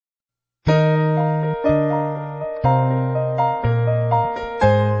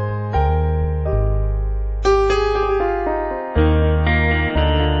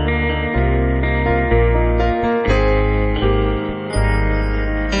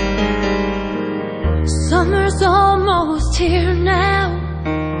Summer's almost here now.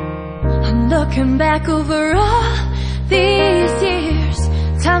 I'm looking back over all these years.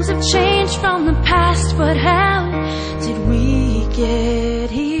 Times have changed from the past, but how did we get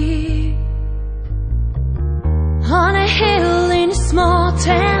here? On a hill in a small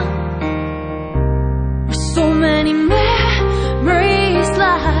town, where so many memories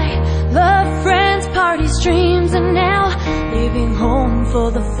lie. Love, friends, parties, dreams, and now leaving home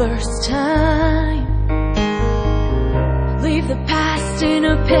for the first time. Leave the past in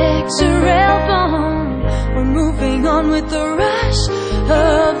a picture album. We're moving on with the rush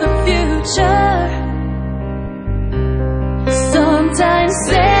of the future. Sometimes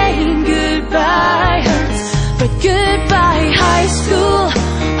saying goodbye hurts, but goodbye high school,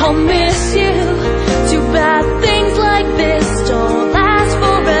 I'll miss you. Too bad things like this don't last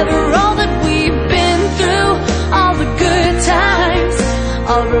forever. All that we've been through, all the good times,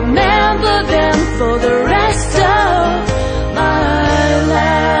 I'll remember them for the rest of my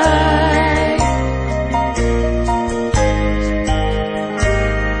life.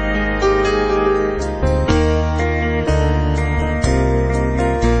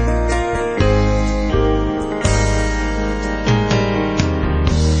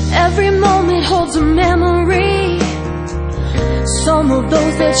 Every moment holds a memory, some of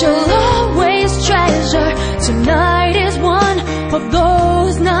those that you'll always treasure. Tonight is one of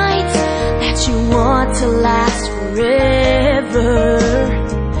those nights that you want to last forever.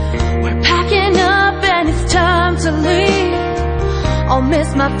 We're packing up and it's time to leave. I'll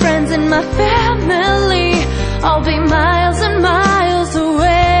miss my friends and my family. I'll be miles and miles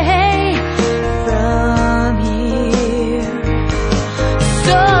away from here.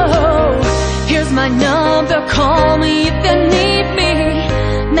 So here's my number, call me if you need me.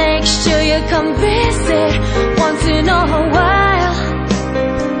 Make sure you come visit once in a while.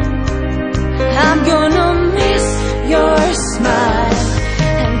 I'm gonna miss your smile.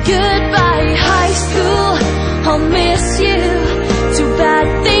 And goodbye high school, I'll miss you. Too bad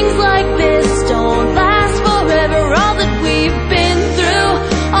things like this don't last forever. All that we've been through,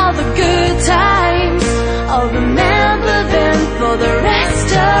 all the good times, I'll remember them for the rest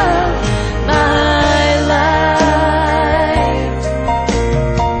of my life.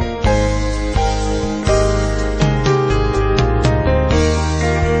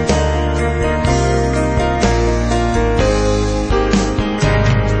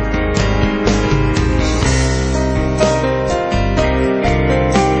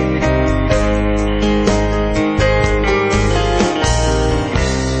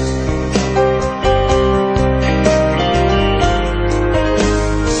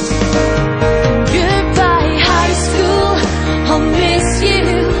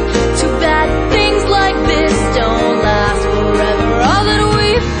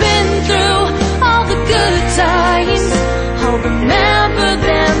 Remember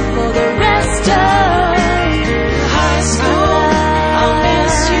them for the rest of high school. I'll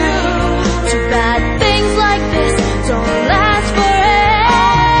miss you. Too bad things like this don't last forever.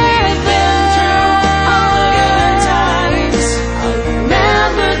 All the good times, I'll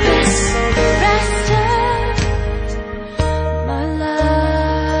remember this the rest of my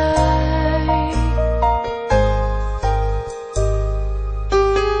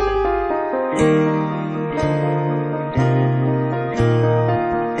life.